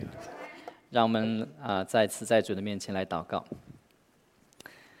让我们再次在主的面前来祷告。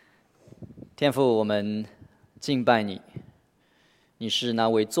天父，我们敬拜你，你是那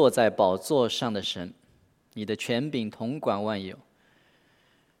位坐在宝座上的神，你的权柄统管万有。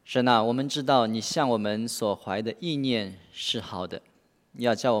神啊，我们知道你向我们所怀的意念是好的，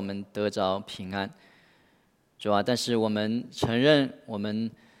要叫我们得着平安。主啊，但是我们承认我们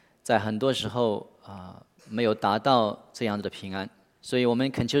在很多时候没有达到这样的平安，所以我们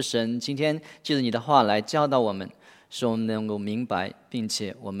恳求神今天借着你的话来教导我们，使我们能够明白，并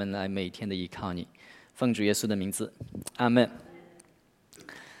且我们来每天的依靠你。奉主耶稣的名字，阿们。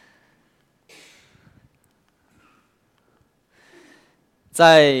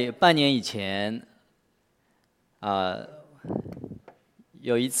在半年以前，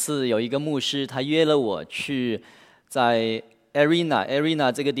有一次有一个牧师他约了我去在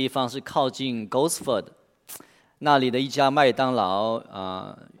Arena 这个地方是靠近 Gosford 那里的一家麦当劳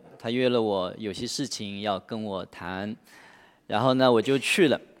他约了我有些事情要跟我谈，然后呢我就去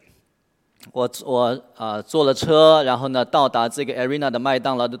了。我坐了车，然后呢到达这个 Arena 的麦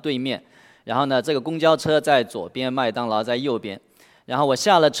当劳的对面，然后呢这个公交车在左边，麦当劳在右边。然后我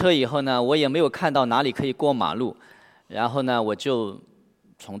下了车以后呢，我也没有看到哪里可以过马路，然后呢我就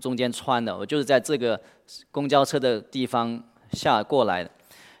从中间穿的，我就是在这个公交车的地方下过来的。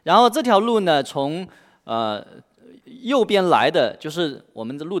然后这条路呢从右边来的，就是我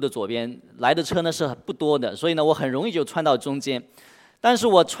们的路的左边来的车呢是不多的，所以呢我很容易就穿到中间。但是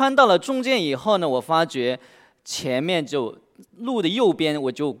我穿到了中间以后呢，我发觉前面就路的右边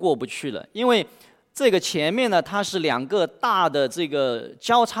我就过不去了，因为这个前面呢它是两个大的这个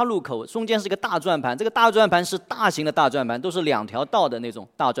交叉路口，中间是一个大转盘，这个大转盘是大型的大转盘，都是2条道的那种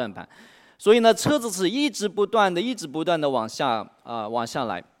大转盘，所以呢车子是一直不断的往下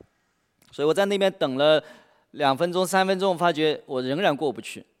来，所以我在那边等了2分钟3分钟，发觉我仍然过不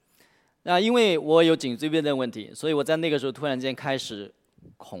去。那因为我有颈椎病的问题，所以我在那个时候突然间开始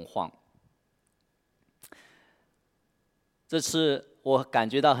恐慌。这是我感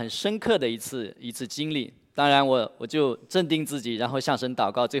觉到很深刻的一次经历。当然我就镇定自己，然后向神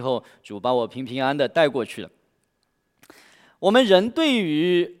祷告，最后主把我平平安安的带过去了。我们人对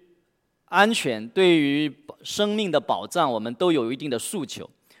于安全，对于生命的保障，我们都有一定的诉求。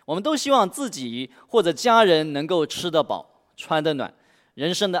我们都希望自己或者家人能够吃得饱，穿得暖，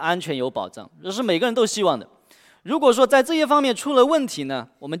人身的安全有保障，这是每个人都希望的。如果说在这些方面出了问题呢，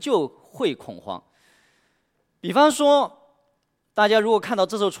我们就会恐慌。比方说，大家如果看到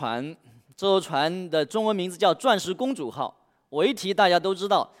这艘船的中文名字叫钻石公主号，我一提大家都知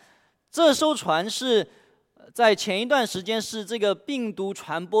道，这艘船是在前一段时间是这个病毒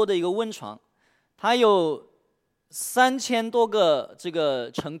传播的一个温床，它有3000多个这个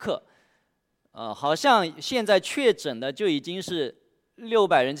乘客，好像现在确诊的就已经是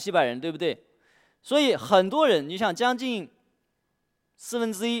600人700人，对不对？所以很多人，你想将近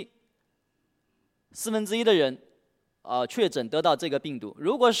1/4的人确诊得到这个病毒。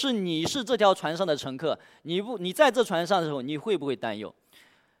如果是你是这条船上的乘客，你在这船上的时候，你会不会担忧？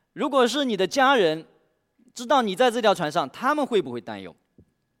如果是你的家人知道你在这条船上，他们会不会担忧？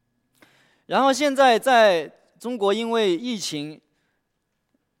然后现在在中国因为疫情，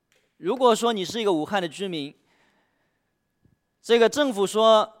如果说你是一个武汉的居民，这个政府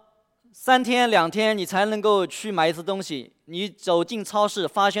说3天2天你才能够去买一次东西，你走进超市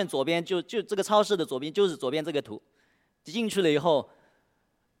发现左边就这个超市的左边就是左边这个图，进去了以后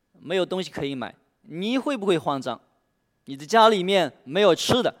没有东西可以买，你会不会慌张？你的家里面没有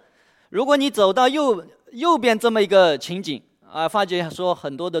吃的。如果你走到右边这么一个情景发觉说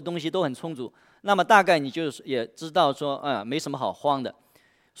很多的东西都很充足，那么大概你就也知道说没什么好慌的。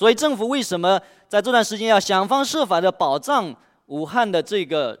所以政府为什么在这段时间要想方设法的保障武汉的这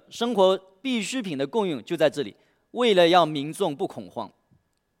个生活必需品的供应，就在这里，为了要民众不恐慌。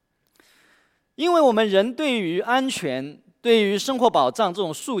因为我们人对于安全、对于生活保障这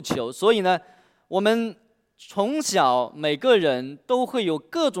种诉求，所以呢，我们从小每个人都会有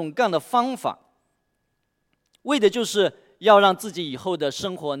各种各样的方法，为的就是要让自己以后的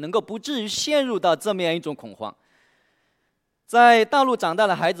生活能够不至于陷入到这么样一种恐慌。在大陆长大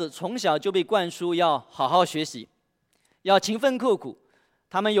的孩子，从小就被灌输要好好学习，要勤奋刻苦，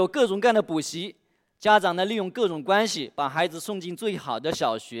他们有各种各样的补习，家长呢利用各种关系把孩子送进最好的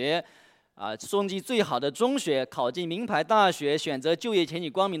小学，送进最好的中学，考进名牌大学，选择就业前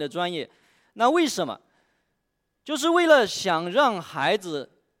景光明的专业。那为什么？就是为了想让孩子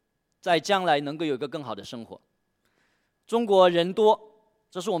在将来能够有一个更好的生活。中国人多，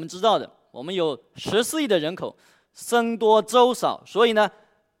这是我们知道的，我们有14亿的人口，僧多粥少，所以呢，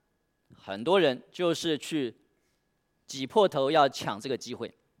很多人就是去挤破头要抢这个机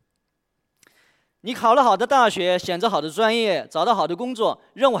会。你考了好的大学，选择好的专业，找到好的工作，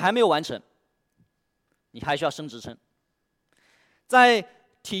任务还没有完成，你还需要升职称。在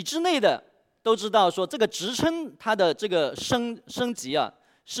体制内的都知道说，这个职称它的这个升级啊，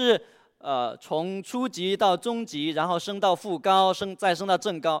是从初级到中级，然后升到副高，再升到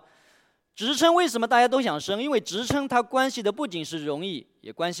正高。职称为什么大家都想升？因为职称它关系的不仅是荣誉，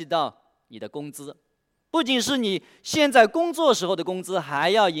也关系到你的工资。不仅是你现在工作时候的工资，还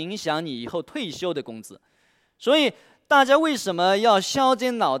要影响你以后退休的工资。所以大家为什么要削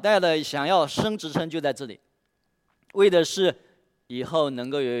尖脑袋的想要升职称，就在这里，为的是以后能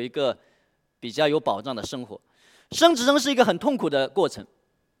够有一个比较有保障的生活。升职称是一个很痛苦的过程。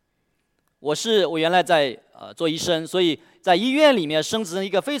我原来在做医生，所以在医院里面升职称一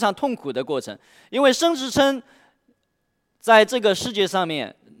个非常痛苦的过程。因为升职称在这个世界上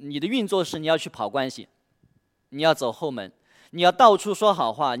面，你的运作是你要去跑关系，你要走后门，你要到处说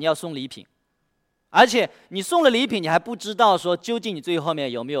好话，你要送礼品，而且你送了礼品，你还不知道说究竟你最后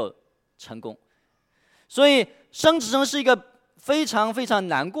面有没有成功。所以升职称是一个非常非常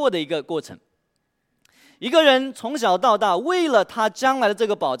难过的一个过程。一个人从小到大，为了他将来的这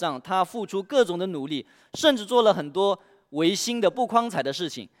个保障，他付出各种的努力，甚至做了很多违心的不光彩的事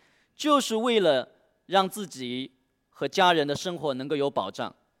情，就是为了让自己和家人的生活能够有保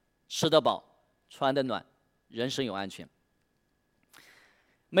障，吃得饱，穿得暖，人生有安全。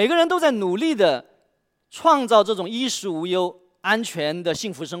每个人都在努力的创造这种衣食无忧、安全的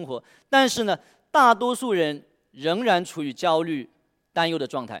幸福生活，但是呢，大多数人仍然处于焦虑、担忧的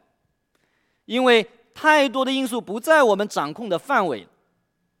状态，因为太多的因素不在我们掌控的范围，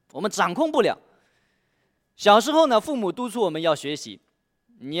我们掌控不了。小时候呢，父母督促我们要学习，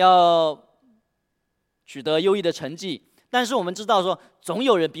你要取得优异的成绩，但是我们知道说，总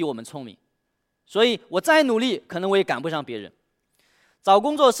有人比我们聪明，所以我再努力，可能我也赶不上别人。找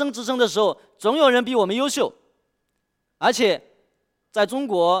工作升职称的时候，总有人比我们优秀，而且在中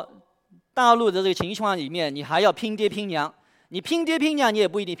国大陆的这个情况里面，你还要拼爹拼娘，你拼爹拼娘，你也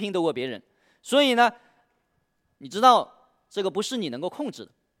不一定拼得过别人。所以呢，你知道这个不是你能够控制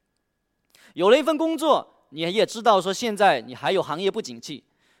的。有了一份工作，你也知道说现在你还有行业不景气，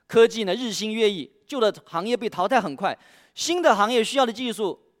科技呢日新月异，旧的行业被淘汰很快，新的行业需要的技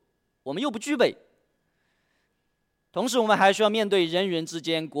术我们又不具备。同时我们还需要面对人与人之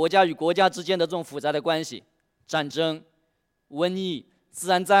间、国家与国家之间的这种复杂的关系，战争、瘟疫、自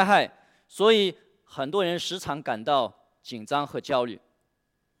然灾害，所以很多人时常感到紧张和焦虑。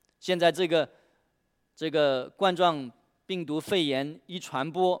现在这个冠状病毒肺炎一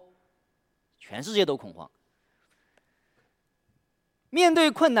传播，全世界都恐慌。面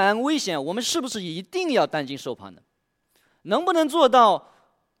对困难危险，我们是不是一定要担惊受怕呢？能不能做到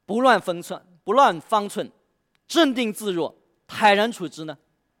不乱方寸，镇定自若，泰然处之呢？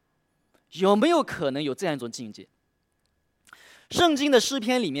有没有可能有这样一种境界？圣经的诗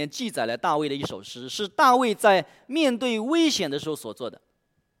篇里面记载了大卫的一首诗，是大卫在面对危险的时候所做的。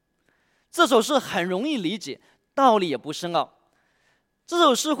这首诗很容易理解，道理也不深奥。这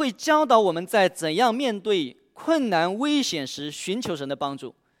首诗会教导我们在怎样面对困难危险时寻求神的帮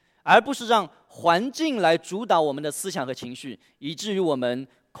助，而不是让环境来主导我们的思想和情绪，以至于我们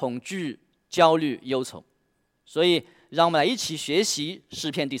恐惧、焦虑、忧愁。所以让我们来一起学习诗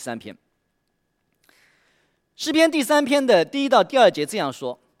篇第3篇。诗篇第3篇的第1到第2节这样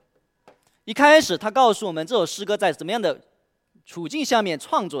说：一开始他告诉我们这首诗歌在怎么样的处境下面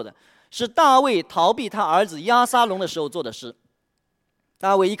创作的，是大卫逃避他儿子押沙龙的时候做的诗。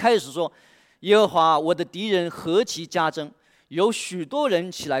大卫一开始说：耶和华，我的敌人何其加增，有许多人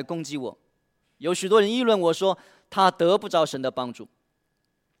起来攻击我，有许多人议论我说，他得不着神的帮助。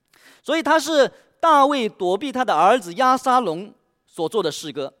所以他是大卫躲避他的儿子押沙龙所做的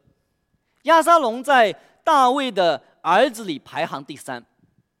诗歌。押沙龙在大卫的儿子里排行第3。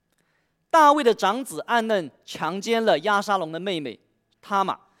大卫的长子暗嫩强奸了押沙龙的妹妹他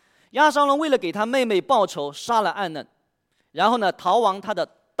玛，押沙龙为了给他妹妹报仇，杀了暗嫩，然后呢逃亡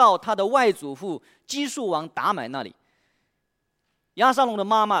到他的外祖父基述王达买那里。押沙龙的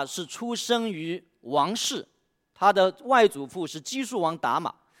妈妈是出生于王室，他的外祖父是基述王达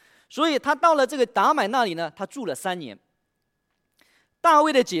玛，所以他到了这个达买那里呢，他住了3年。大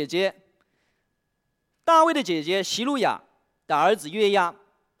卫的姐姐席路亚的儿子约押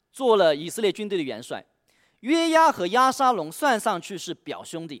做了以色列军队的元帅。约押和押沙龙算上去是表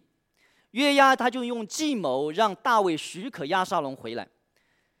兄弟。约押他就用计谋让大卫许可押沙龙回来。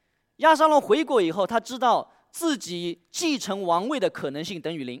押沙龙回国以后，他知道自己继承王位的可能性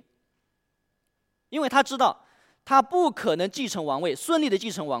等于0，因为他知道他不可能继承王位，顺利的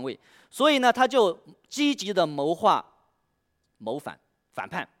继承王位，所以呢，他就积极的谋划反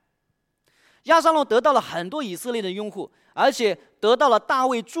叛。押沙龙得到了很多以色列的拥护，而且得到了大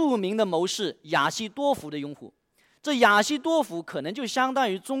卫著名的谋士亚希多弗的拥护。这亚希多弗可能就相当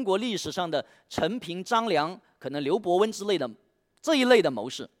于中国历史上的陈平、张良，可能刘伯温之类的这一类的谋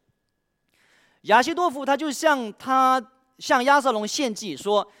士。亚希多弗他就向押沙龙献计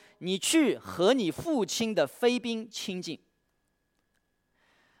说：“你去和你父亲的妃嫔亲近，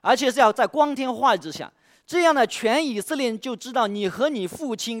而且是要在光天化日之下，这样呢，全以色列人就知道你和你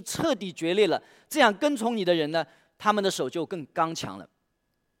父亲彻底决裂了。这样跟从你的人呢，他们的手就更刚强了。”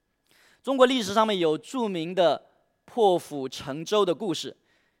中国历史上面有著名的破釜沉舟的故事，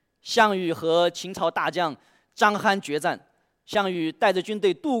项羽和秦朝大将张邯决战，项羽带着军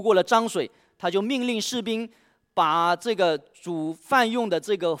队渡过了漳水，他就命令士兵把这个煮饭用的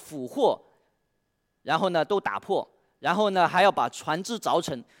这个釜货，然后呢都打破，然后呢还要把船只凿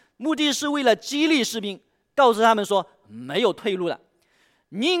沉，目的是为了激励士兵，告诉他们说没有退路了，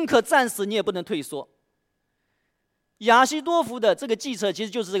宁可战死你也不能退缩。亚希多弗的这个计策其实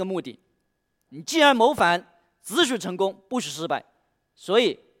就是这个目的，你既然谋反，只许成功，不许失败，所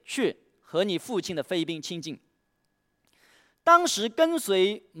以去和你父亲的妃嫔亲近。当时跟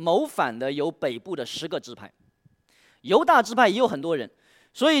随谋反的有北部的10个支派，犹大支派也有很多人，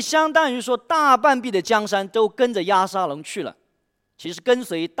所以相当于说大半壁的江山都跟着押沙龙去了。其实跟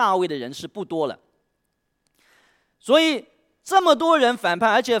随大卫的人是不多了，所以这么多人反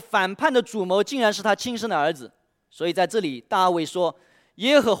叛，而且反叛的主谋竟然是他亲生的儿子。所以在这里大卫说：“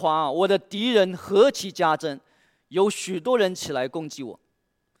耶和华，我的敌人何其加增，有许多人起来攻击我。”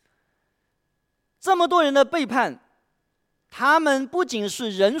这么多人的背叛，他们不仅是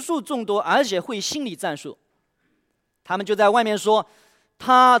人数众多，而且会心理战术。他们就在外面说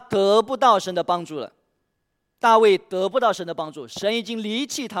他得不到神的帮助了，大卫得不到神的帮助，神已经离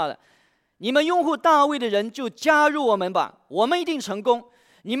弃他了。你们拥护大卫的人就加入我们吧，我们一定成功，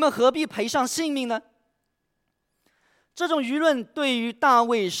你们何必赔上性命呢？这种舆论对于大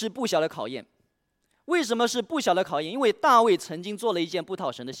卫是不小的考验。为什么是不小的考验？因为大卫曾经做了一件不讨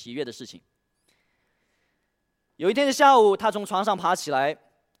神的喜悦的事情。有一天的下午，他从床上爬起来，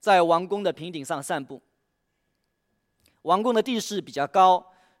在王宫的平顶上散步。王宫的地势比较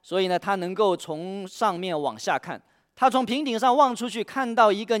高，所以呢，他能够从上面往下看。他从平顶上望出去，看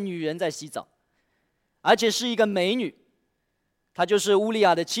到一个女人在洗澡，而且是一个美女，她就是乌利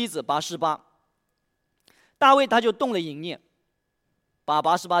亚的妻子拔示巴。大卫他就动了淫念，把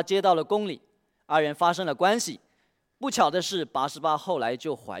拔示巴接到了宫里，二人发生了关系。不巧的是，拔示巴后来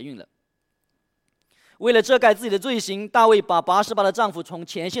就怀孕了。为了遮盖自己的罪行，大卫把拔示巴的丈夫从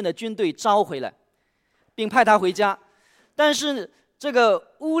前线的军队招回来，并派他回家。但是这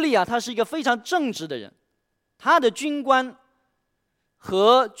个乌利亚他是一个非常正直的人，他的军官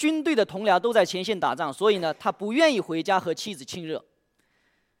和军队的同僚都在前线打仗，所以呢，他不愿意回家和妻子亲热。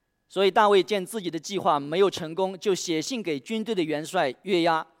所以大卫见自己的计划没有成功，就写信给军队的元帅约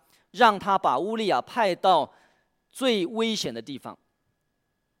押，让他把乌利亚派到最危险的地方。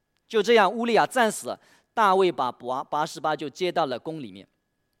就这样，乌利亚战死了，大卫把拔示巴就接到了宫里面。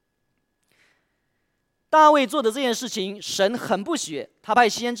大卫做的这件事情，神很不喜悦，他派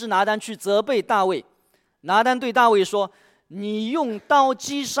先知拿单去责备大卫。拿单对大卫说：“你用刀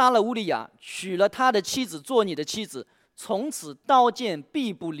击杀了乌利亚，娶了他的妻子做你的妻子，从此刀剑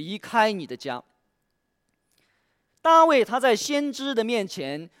必不离开你的家。”大卫他在先知的面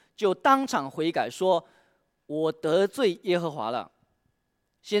前就当场悔改，说：“我得罪耶和华了。”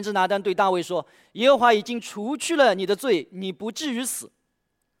先知拿单对大卫说：“耶和华已经除去了你的罪，你不至于死。”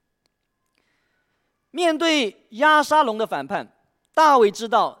面对押沙龙的反叛，大卫知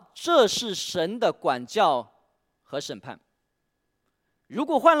道这是神的管教和审判。如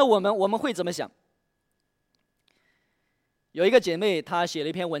果换了我们，我们会怎么想？有一个姐妹，她写了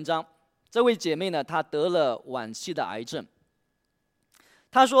一篇文章。这位姐妹呢，她得了晚期的癌症。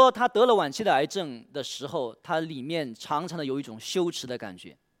她说，她得了晚期的癌症的时候，她里面常常的有一种羞耻的感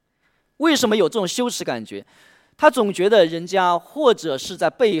觉。为什么有这种羞耻感觉？她总觉得人家或者是在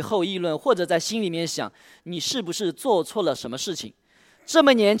背后议论，或者在心里面想，你是不是做错了什么事情？这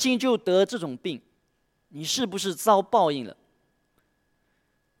么年轻就得这种病，你是不是遭报应了？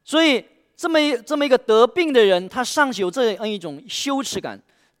所以这么一个得病的人，他尚且有这样一种羞耻感。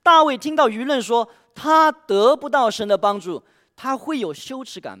大卫听到舆论说他得不到神的帮助，他会有羞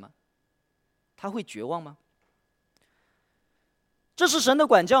耻感吗？他会绝望吗？这是神的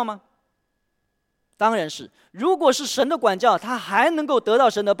管教吗？当然是。如果是神的管教，他还能够得到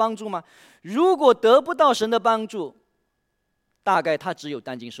神的帮助吗？如果得不到神的帮助，大概他只有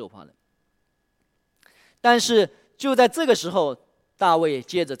担惊受怕了。但是就在这个时候，大卫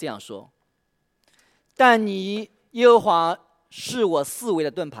接着这样说：“但你耶和华是我四围的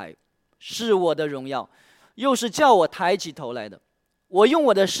盾牌，是我的荣耀，又是叫我抬起头来的。我用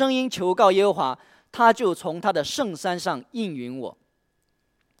我的声音求告耶和华，他就从他的圣山上应允我。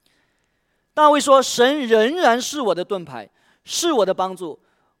大卫说，神仍然是我的盾牌，是我的帮助，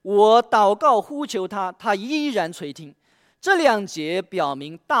我祷告呼求他，他依然垂听。这2节表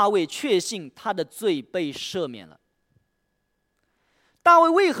明大卫确信他的罪被赦免了。大卫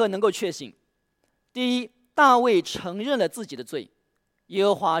为何能够确信？第一，大卫承认了自己的罪，耶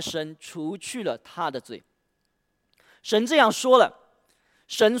和华神除去了他的罪。神这样说了，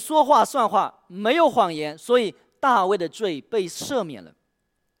神说话算话，没有谎言，所以大卫的罪被赦免了。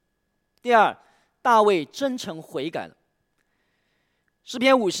第二，大卫真诚悔改了。诗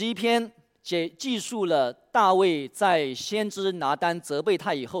篇51篇记述了大卫在先知拿单责备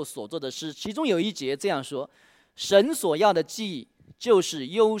他以后所做的事，其中有一节这样说：神所要的记就是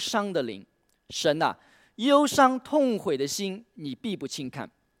忧伤的灵，神啊，忧伤痛悔的心你必不轻看。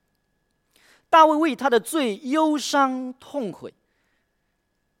大卫为他的罪忧伤痛悔。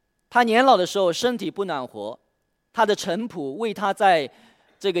他年老的时候身体不暖和，他的臣仆为他在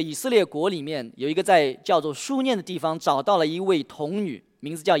这个以色列国里面有一个在叫做书念的地方找到了一位童女，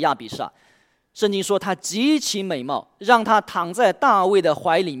名字叫亚比煞。圣经说她极其美貌，让她躺在大卫的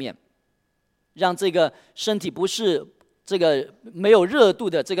怀里面，让这个身体不是这个没有热度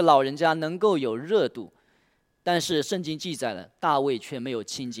的这个老人家能够有热度。但是圣经记载了，大卫却没有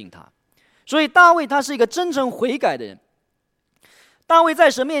亲近他。所以大卫他是一个真正悔改的人。大卫在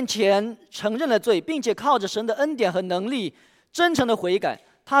神面前承认了罪，并且靠着神的恩典和能力真诚的悔改，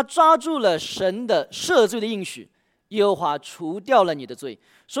他抓住了神的赦罪的应许，耶和华除掉了你的罪，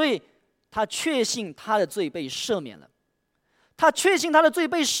所以他确信他的罪被赦免了。他确信他的罪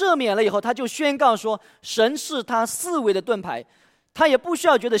被赦免了以后，他就宣告说，神是他四围的盾牌，他也不需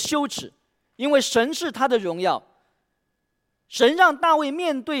要觉得羞耻，因为神是他的荣耀。神让大卫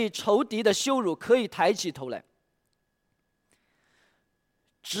面对仇敌的羞辱可以抬起头来。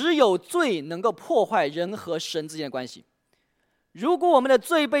只有罪能够破坏人和神之间的关系。如果我们的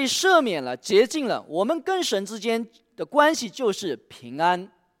罪被赦免了、洁净了，我们跟神之间的关系就是平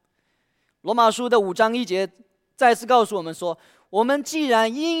安。罗马书的5章1节再次告诉我们说，我们既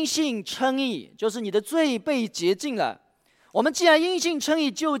然因信称义，就是你的罪被洁净了，我们既然因信称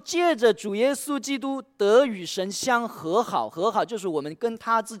义，就借着主耶稣基督得与神相和好。和好就是我们跟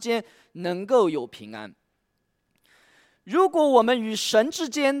他之间能够有平安。如果我们与神之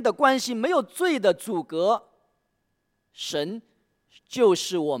间的关系没有罪的阻隔，神就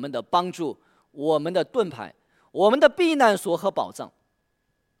是我们的帮助，我们的盾牌，我们的避难所和保障。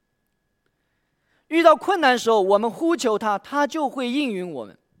遇到困难的时候，我们呼求他，他就会应允我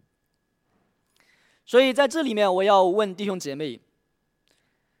们。所以在这里面，我要问弟兄姐妹，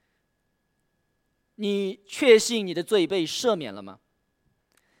你确信你的罪被赦免了吗？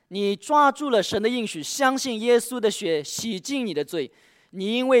你抓住了神的应许，相信耶稣的血洗净你的罪，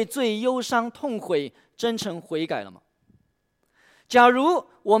你因为罪忧伤痛悔，真诚悔改了吗？假如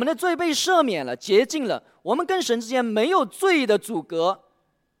我们的罪被赦免了、洁净了，我们跟神之间没有罪的阻隔，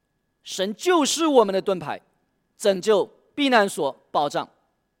神就是我们的盾牌、拯救、避难所、保障。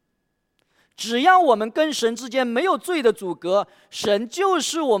只要我们跟神之间没有罪的阻隔，神就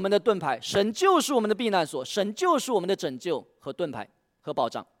是我们的盾牌，神就是我们的避难所，神就是我们的拯救和盾牌和保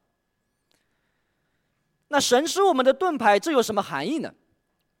障。那神是我们的盾牌，这有什么含义呢？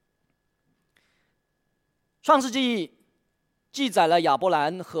创世纪记载了亚伯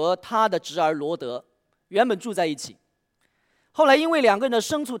兰和他的侄儿罗德原本住在一起，后来因为2个人的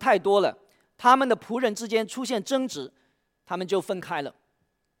牲畜太多了，他们的仆人之间出现争执，他们就分开了。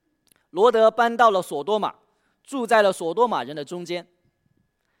罗德搬到了索多玛，住在了索多玛人的中间。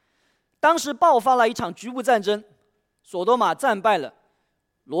当时爆发了一场局部战争，索多玛战败了，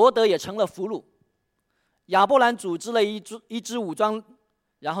罗德也成了俘虏。亚伯兰组织了一支武装，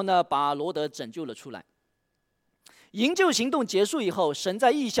然后呢，把罗德拯救了出来。营救行动结束以后，神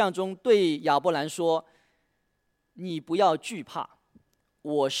在异象中对亚伯兰说：“你不要惧怕，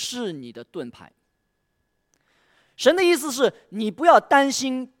我是你的盾牌。”神的意思是，你不要担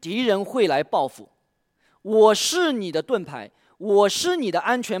心敌人会来报复，我是你的盾牌，我是你的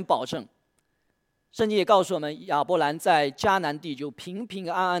安全保证。圣经也告诉我们，亚伯兰在迦南地就平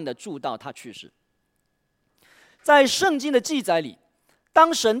平安安的住到他去世。在圣经的记载里，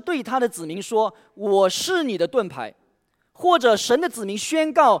当神对他的子民说我是你的盾牌，或者神的子民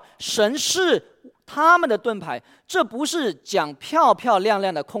宣告神是他们的盾牌，这不是讲漂漂亮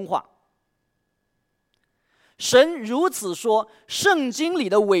亮的空话。神如此说，圣经里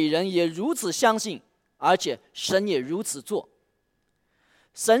的伟人也如此相信，而且神也如此做。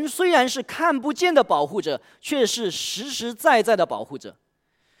神虽然是看不见的保护者，却是实实在在的保护者。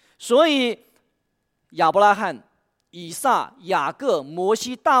所以亚伯拉罕、以撒、雅各、摩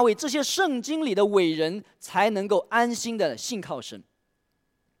西、大卫这些圣经里的伟人才能够安心的信靠神。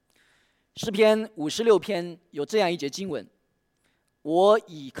诗篇56篇有这样一节经文：我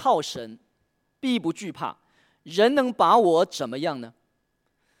倚靠神，必不惧怕，人能把我怎么样呢？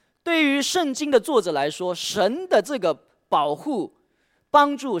对于圣经的作者来说，神的这个保护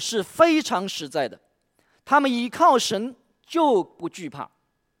帮助是非常实在的，他们依靠神就不惧怕。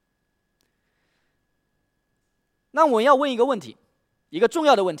那我要问一个问题，一个重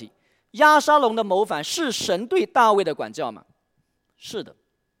要的问题：押沙龙的谋反是神对大卫的管教吗？是的。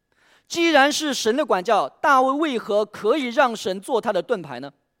既然是神的管教，大卫为何可以让神做他的盾牌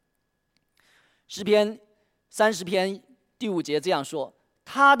呢？诗篇30篇第5节这样说：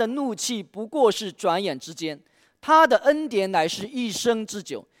他的怒气不过是转眼之间，他的恩典乃是一生之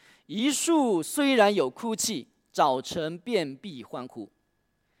久。一树虽然有哭泣，早晨便必欢呼。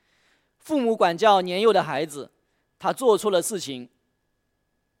父母管教年幼的孩子，他做错了事情，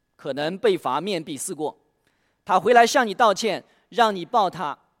可能被罚面壁思过，他回来向你道歉，让你抱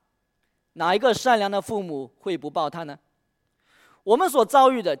他，哪一个善良的父母会不抱他呢？我们所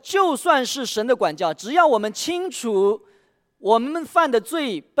遭遇的，就算是神的管教，只要我们清楚我们犯的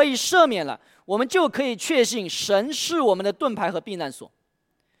罪被赦免了，我们就可以确信神是我们的盾牌和避难所。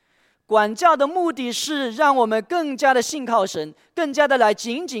管教的目的是让我们更加的信靠神，更加的来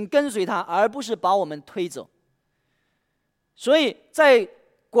紧紧跟随他，而不是把我们推走。所以在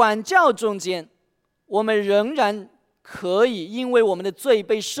管教中间，我们仍然可以因为我们的罪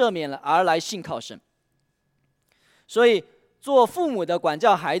被赦免了而来信靠神。所以做父母的管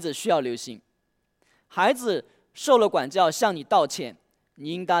教孩子需要留心，孩子受了管教向你道歉，你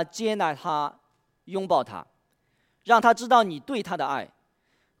应当接纳他，拥抱他，让他知道你对他的爱。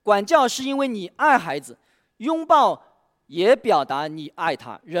管教是因为你爱孩子，拥抱也表达你爱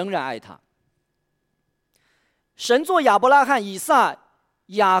他，仍然爱他。神做亚伯拉罕、以撒、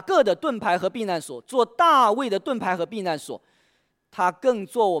雅各的盾牌和避难所，做大卫的盾牌和避难所，他更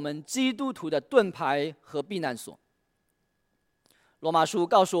做我们基督徒的盾牌和避难所。罗马书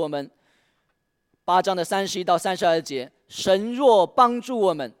告诉我们8章的31到32节：神若帮助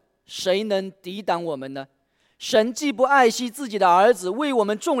我们，谁能抵挡我们呢？神既不爱惜自己的儿子，为我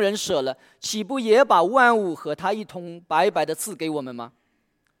们众人舍了，岂不也把万物和他一同白白的赐给我们吗？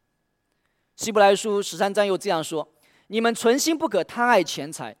希伯来书13章又这样说：你们存心不可贪爱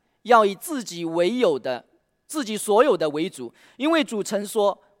钱财，要以自己所有的为主，因为主曾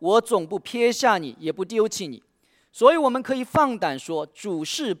说：我总不撇下你，也不丢弃你。所以我们可以放胆说：主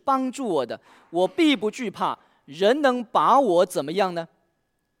是帮助我的，我必不惧怕，人能把我怎么样呢？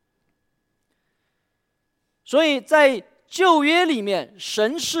所以在旧约里面，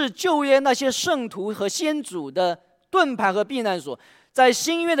神是旧约那些圣徒和先祖的盾牌和避难所；在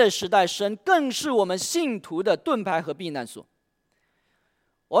新约的时代，神更是我们信徒的盾牌和避难所。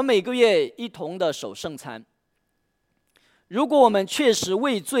我们每个月一同的守圣餐，如果我们确实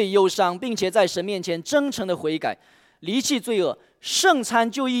为罪忧伤，并且在神面前真诚的悔改，离弃罪恶，圣餐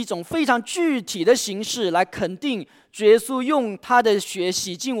就以一种非常具体的形式来肯定耶稣用他的血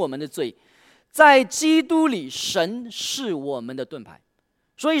洗净我们的罪。在基督里，神是我们的盾牌。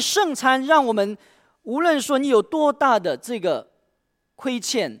所以圣餐让我们，无论说你有多大的这个亏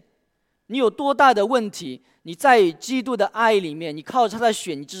欠，你有多大的问题，你在基督的爱里面，你靠着他的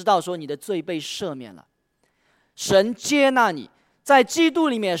血，你知道说你的罪被赦免了，神接纳你，在基督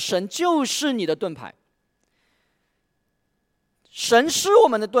里面，神就是你的盾牌。神是我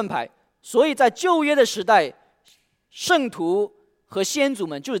们的盾牌，所以在旧约的时代，圣徒和先祖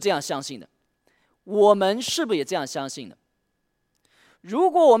们就是这样相信的。我们是不是也这样相信呢？如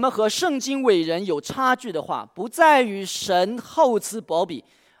果我们和圣经伟人有差距的话，不在于神厚赐薄比，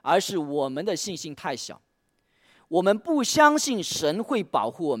而是我们的信心太小。我们不相信神会保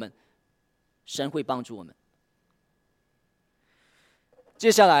护我们，神会帮助我们。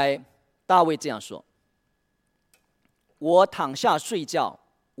接下来大卫这样说：我躺下睡觉，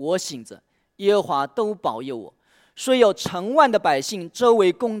我醒着，耶和华都保佑我，虽有成万的百姓周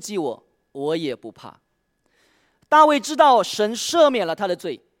围攻击我，我也不怕。大卫知道神赦免了他的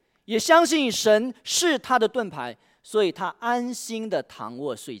罪，也相信神是他的盾牌，所以他安心的躺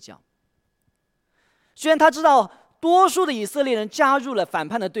卧睡觉。虽然他知道多数的以色列人加入了反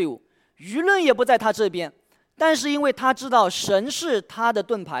叛的队伍，舆论也不在他这边，但是因为他知道神是他的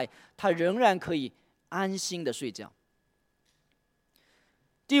盾牌，他仍然可以安心的睡觉。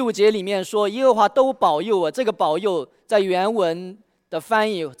第5节里面说耶和华都保佑我，这个保佑在原文的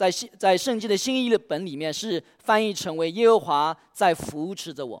翻译，在圣经的新译本里面是翻译成为耶和华在扶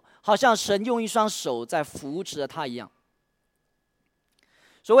持着我，好像神用一双手在扶持着他一样。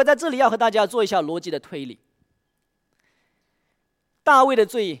所以我在这里要和大家做一下逻辑的推理。大卫的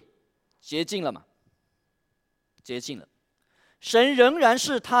罪洁净了吗？洁净了。神仍然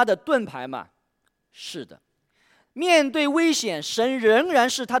是他的盾牌吗？是的。面对危险，神仍然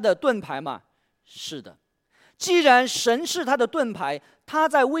是他的盾牌吗？是的。既然神是他的盾牌，他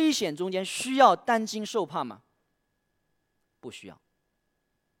在危险中间需要担惊受怕吗？不需要。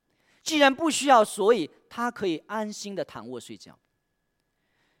既然不需要，所以他可以安心的躺卧睡觉。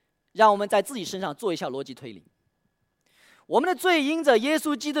让我们在自己身上做一下逻辑推理。我们的罪因着耶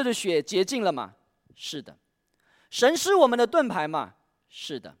稣基督的血洁净了吗？是的。神是我们的盾牌吗？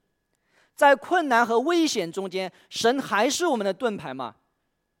是的。在困难和危险中间，神还是我们的盾牌吗？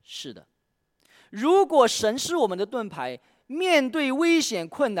是的。如果神是我们的盾牌，面对危险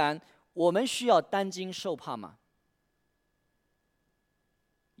困难，我们需要担惊受怕吗？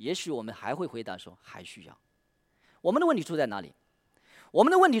也许我们还会回答说还需要。我们的问题出在哪里？我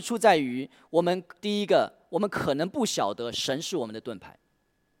们的问题出在于，第一个，我们可能不晓得神是我们的盾牌，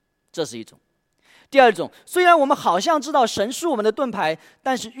这是一种。第二种，虽然我们好像知道神是我们的盾牌，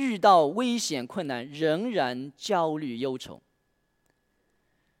但是遇到危险困难仍然焦虑忧愁。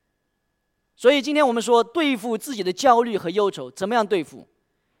所以今天我们说对付自己的焦虑和忧愁，怎么样对付？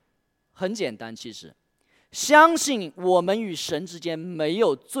很简单，其实相信我们与神之间没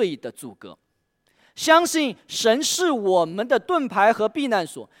有罪的阻隔，相信神是我们的盾牌和避难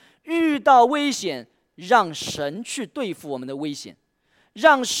所，遇到危险让神去对付我们的危险，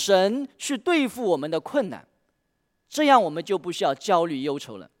让神去对付我们的困难，这样我们就不需要焦虑忧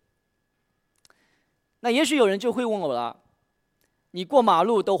愁了。那也许有人就会问我了，你过马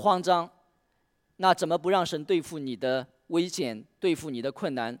路都慌张，那怎么不让神对付你的危险，对付你的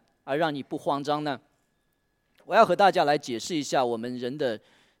困难，而让你不慌张呢？我要和大家来解释一下我们人的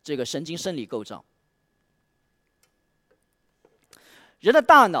这个神经生理构造。人的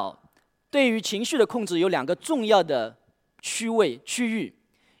大脑对于情绪的控制有两个重要的区域，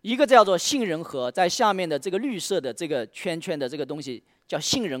一个叫做杏仁核，在下面的这个绿色的这个圈圈的这个东西叫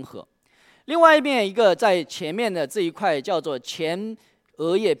杏仁核，另外一边一个在前面的这一块叫做前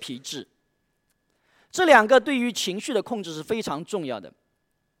额叶皮质。这两个对于情绪的控制是非常重要的。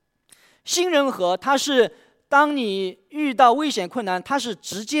杏仁核它是当你遇到危险困难，它是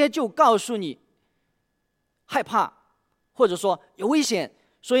直接就告诉你害怕，或者说有危险，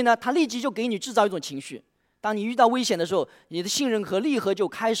所以呢，它立即就给你制造一种情绪。当你遇到危险的时候，你的杏仁核立刻就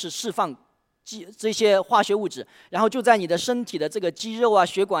开始释放这些化学物质，然后就在你的身体的这个肌肉啊、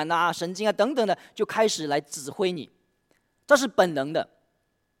血管啊、神经啊等等的，就开始来指挥你，这是本能的。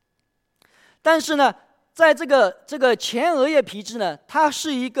但是呢，在这个前额叶皮质呢，它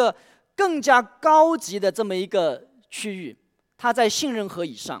是一个更加高级的这么一个区域，它在杏仁核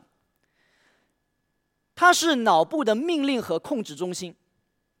以上，它是脑部的命令和控制中心。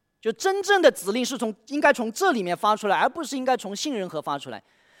就真正的指令是应该从这里面发出来，而不是应该从杏仁核发出来。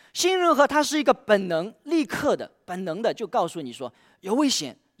杏仁核它是一个本能，立刻的本能的就告诉你说有危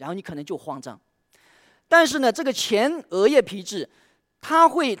险，然后你可能就慌张。但是呢，这个前额叶皮质它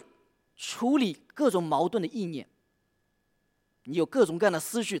会处理各种矛盾的意念，你有各种各样的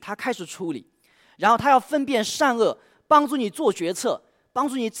思绪，它开始处理，然后它要分辨善恶，帮助你做决策，帮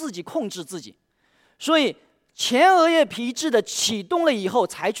助你自己控制自己。所以前额叶皮质的启动了以后，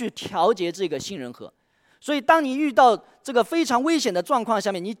才去调节这个杏仁核。所以当你遇到这个非常危险的状况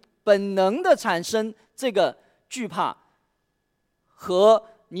下面，你本能的产生这个惧怕和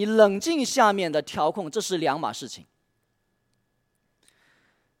你冷静下面的调控，这是两码事情。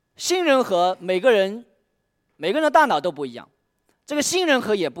杏仁核每个人的大脑都不一样，这个杏仁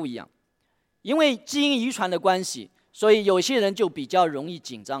核也不一样，因为基因遗传的关系，所以有些人就比较容易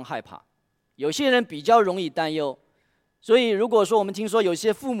紧张害怕，有些人比较容易担忧。所以如果说我们听说有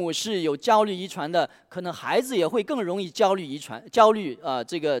些父母是有焦虑遗传的，可能孩子也会更容易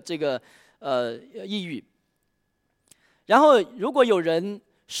抑郁。然后如果有人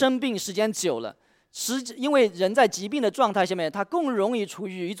生病时间久了，因为人在疾病的状态下面，他更容易处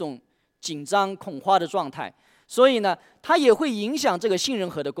于一种紧张恐慌的状态，所以呢，它也会影响这个杏仁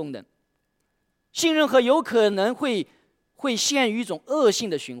核的功能。杏仁核有可能会陷于一种恶性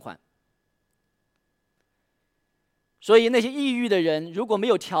的循环。所以那些抑郁的人如果没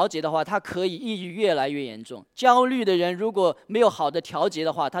有调节的话，他可以抑郁越来越严重；焦虑的人如果没有好的调节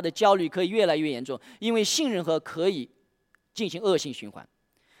的话，他的焦虑可以越来越严重，因为杏仁核可以进行恶性循环。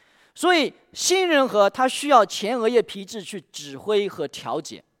所以杏仁核它需要前额叶皮质去指挥和调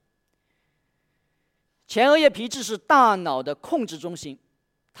节。前额叶皮质是大脑的控制中心，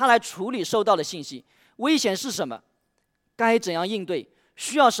它来处理收到的信息，危险是什么，该怎样应对，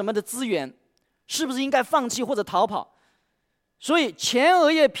需要什么的资源，是不是应该放弃或者逃跑。所以前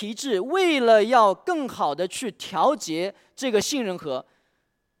额叶皮质为了要更好的去调节这个杏仁核，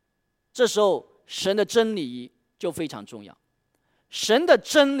这时候神的真理就非常重要。神的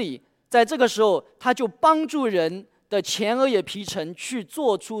真理在这个时候，它就帮助人的前额叶皮层去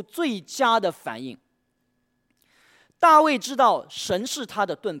做出最佳的反应。大卫知道神是他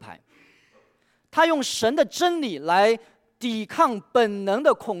的盾牌，他用神的真理来抵抗本能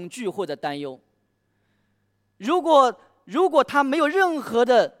的恐惧或者担忧。如果他没有任何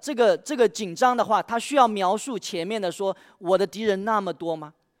的这个紧张的话，他需要描述前面的说我的敌人那么多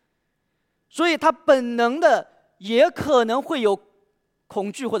吗？所以他本能的也可能会有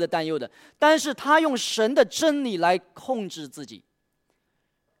恐惧或者担忧的，但是他用神的真理来控制自己。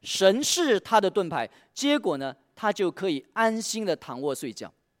神是他的盾牌，结果呢，他就可以安心的躺卧睡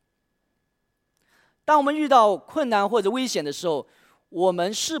觉。当我们遇到困难或者危险的时候，我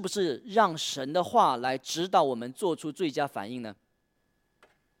们是不是让神的话来指导我们做出最佳反应呢？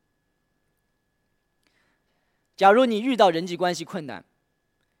假如你遇到人际关系困难，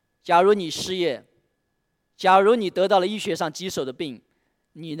假如你失业，假如你得到了医学上棘手的病，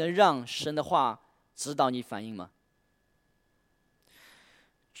你能让神的话指导你反应吗？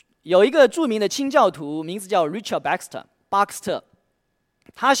有一个著名的清教徒，名字叫 Richard Baxter， 巴克斯特，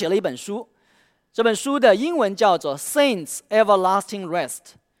他写了一本书，这本书的英文叫做 Saints Everlasting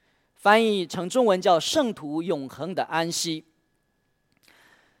Rest， 翻译成中文叫圣徒永恒的安息。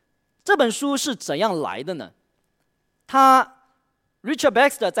这本书是怎样来的呢？Richard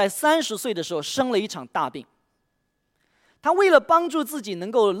Baxter 在30岁的时候生了一场大病，他为了帮助自己能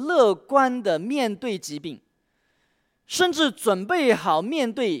够乐观的面对疾病，甚至准备好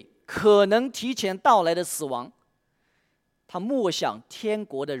面对可能提前到来的死亡，他默想天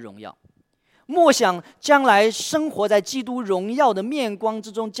国的荣耀，默想将来生活在基督荣耀的面光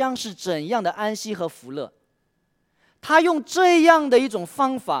之中将是怎样的安息和福乐。他用这样的一种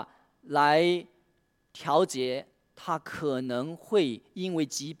方法来调节他可能会因为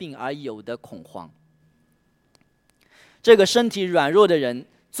疾病而有的恐慌。这个身体软弱的人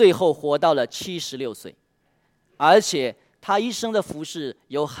最后活到了76岁，而且他一生的服事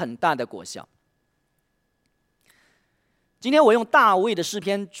有很大的果效。今天我用大卫的诗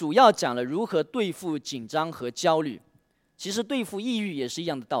篇主要讲了如何对付紧张和焦虑，其实对付抑郁也是一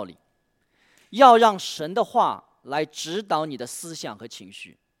样的道理，要让神的话来指导你的思想和情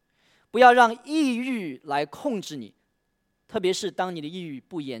绪，不要让抑郁来控制你，特别是当你的抑郁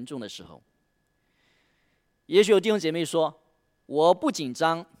不严重的时候。也许有弟兄姐妹说，我不紧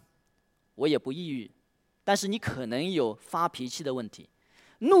张，我也不抑郁，但是你可能有发脾气的问题，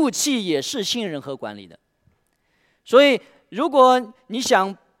怒气也是杏仁核管理的。所以如果你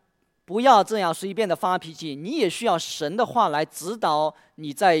想不要这样随便的发脾气，你也需要神的话来指导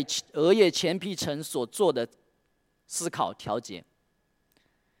你在额叶前皮层所做的思考调节，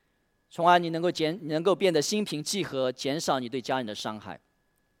从而你能够变得心平气和，减少你对家人的伤害。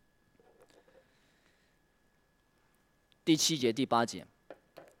第7节、第8节，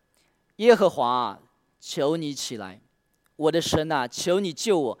耶和华啊，求你起来，我的神啊，求你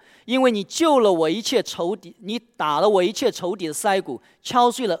救我，因为你救了我一切仇敌，你打了我一切仇敌的腮骨，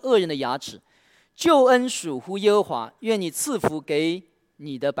敲碎了恶人的牙齿。救恩属乎耶和华，愿你赐福给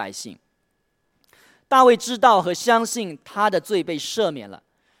你的百姓。大卫知道和相信他的罪被赦免了，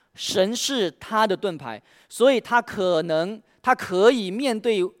神是他的盾牌，所以他可以面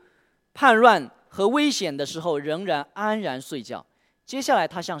对叛乱和危险的时候仍然安然睡觉。接下来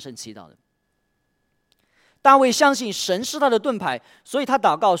他向神祈祷的。大卫相信神是他的盾牌，所以他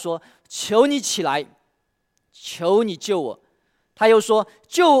祷告说，求你起来，求你救我。他又说，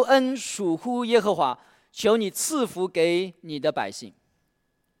救恩属乎耶和华，求你赐福给你的百姓。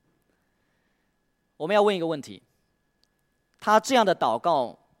我们要问一个问题，他这样的祷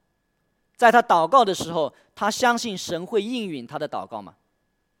告，在他祷告的时候，他相信神会应允他的祷告吗？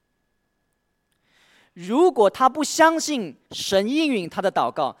如果他不相信神应允他的祷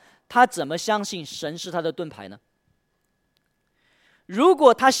告，他怎么相信神是他的盾牌呢？如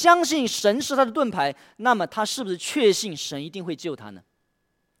果他相信神是他的盾牌，那么他是不是确信神一定会救他呢？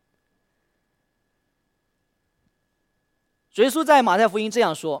耶稣在马太福音这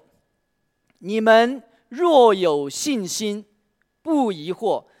样说，你们若有信心，不疑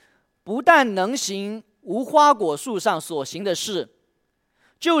惑，不但能行无花果树上所行的事，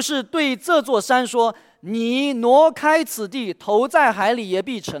就是对这座山说，你挪开此地，投在海里，也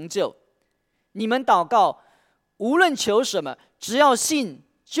必成就。你们祷告，无论求什么，只要信，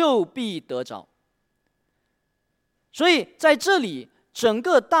就必得着。所以在这里，整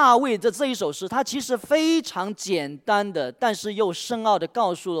个大卫的这一首诗，它其实非常简单的，但是又深奥的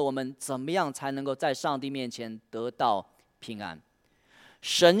告诉了我们，怎么样才能够在上帝面前得到平安。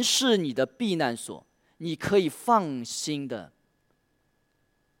神是你的避难所，你可以放心的，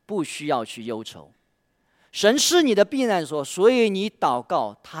不需要去忧愁。神是你的避难所，所以你祷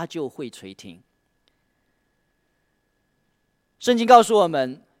告，他就会垂听。圣经告诉我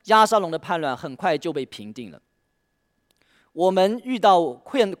们，押沙龙的叛乱很快就被平定了。我们遇到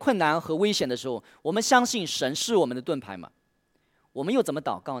困难和危险的时候，我们相信神是我们的盾牌吗？我们又怎么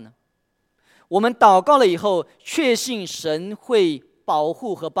祷告呢？我们祷告了以后，确信神会保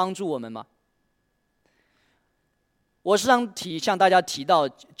护和帮助我们吗？我时常向大家提到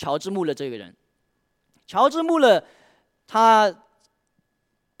乔治·穆勒这个人。乔治·穆勒他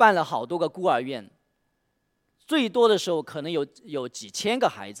办了好多个孤儿院，最多的时候可能有几千个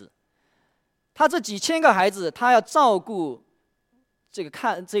孩子。他这几千个孩子，他要照顾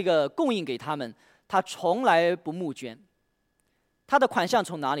这个供应给他们，他从来不募捐。他的款项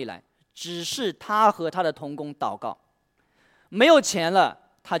从哪里来？只是他和他的同工祷告，没有钱了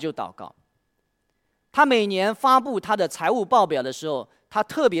他就祷告。他每年发布他的财务报表的时候，他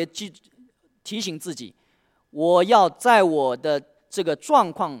特别提醒自己，我要在我的这个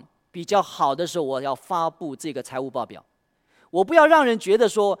状况比较好的时候，我要发布这个财务报表。我不要让人觉得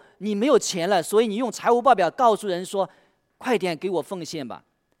说你没有钱了，所以你用财务报表告诉人说快点给我奉献吧。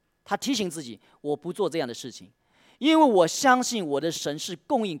他提醒自己，我不做这样的事情，因为我相信我的神是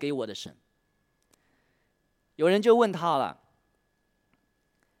供应给我的神。有人就问他了，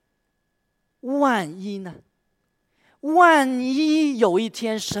万一呢？万一有一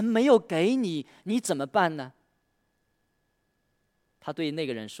天神没有给你，你怎么办呢？他对那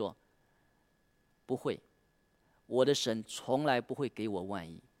个人说，不会，我的神从来不会给我万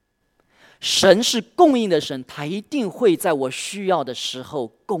一。神是供应的神，他一定会在我需要的时候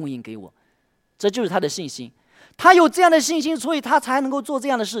供应给我。这就是他的信心。他有这样的信心，所以他才能够做这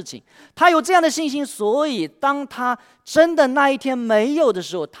样的事情。他有这样的信心，所以当他真的那一天没有的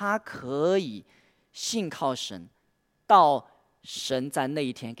时候，他可以信靠神，到神在那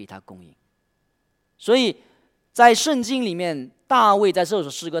一天给他供应。所以在圣经里面，大卫在这首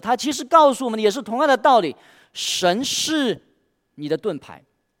诗歌，他其实告诉我们的也是同样的道理：神是你的盾牌，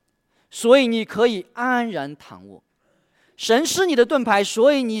所以你可以安然躺卧。神是你的盾牌，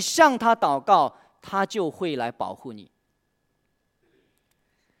所以你向他祷告，他就会来保护你。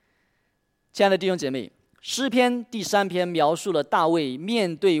亲爱的弟兄姐妹，诗篇第3篇描述了大卫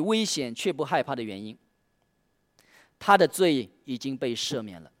面对危险却不害怕的原因。他的罪已经被赦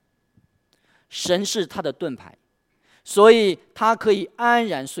免了，神是他的盾牌，所以他可以安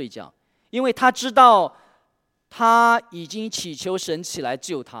然睡觉，因为他知道他已经祈求神起来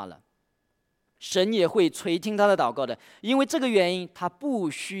救他了。神也会垂听他的祷告的，因为这个原因，他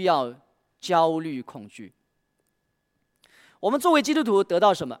不需要焦虑恐惧。我们作为基督徒得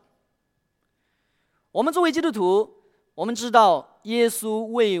到什么？我们作为基督徒，我们知道耶稣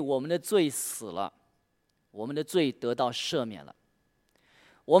为我们的罪死了，我们的罪得到赦免了，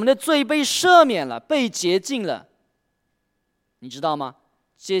我们的罪被赦免了，被洁净了。你知道吗？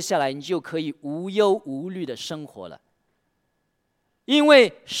接下来你就可以无忧无虑的生活了，因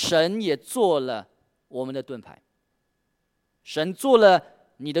为神也做了我们的盾牌。神做了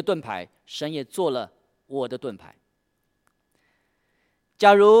你的盾牌，神也做了我的盾牌。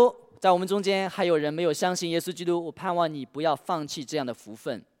假如在我们中间还有人没有相信耶稣基督，我盼望你不要放弃这样的福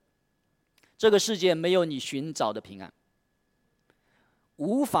分。这个世界没有你寻找的平安，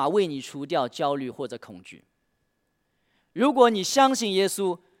无法为你除掉焦虑或者恐惧。如果你相信耶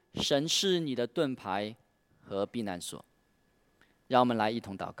稣，神是你的盾牌和避难所。让我们来一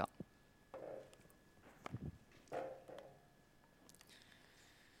同祷告。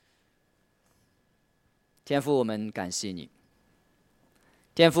天父，我们感谢你。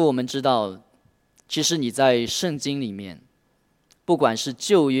天父，我们知道，其实你在圣经里面，不管是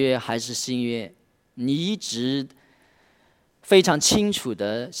旧约还是新约，你一直非常清楚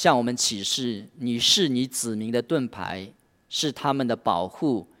地向我们启示，你是你子民的盾牌，是他们的保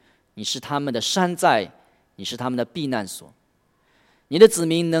护，你是他们的山寨，你是他们的避难所。你的子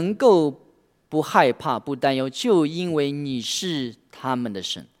民能够不害怕、不担忧，就因为你是他们的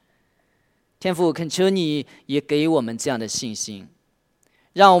神。天父，恳求你也给我们这样的信心，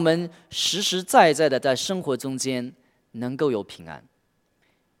让我们实实在在的在生活中间能够有平安，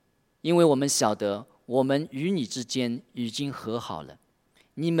因为我们晓得我们与你之间已经和好了，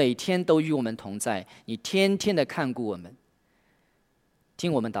你每天都与我们同在，你天天的看顾我们。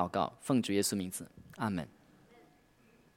听我们祷告，奉主耶稣名字，阿们。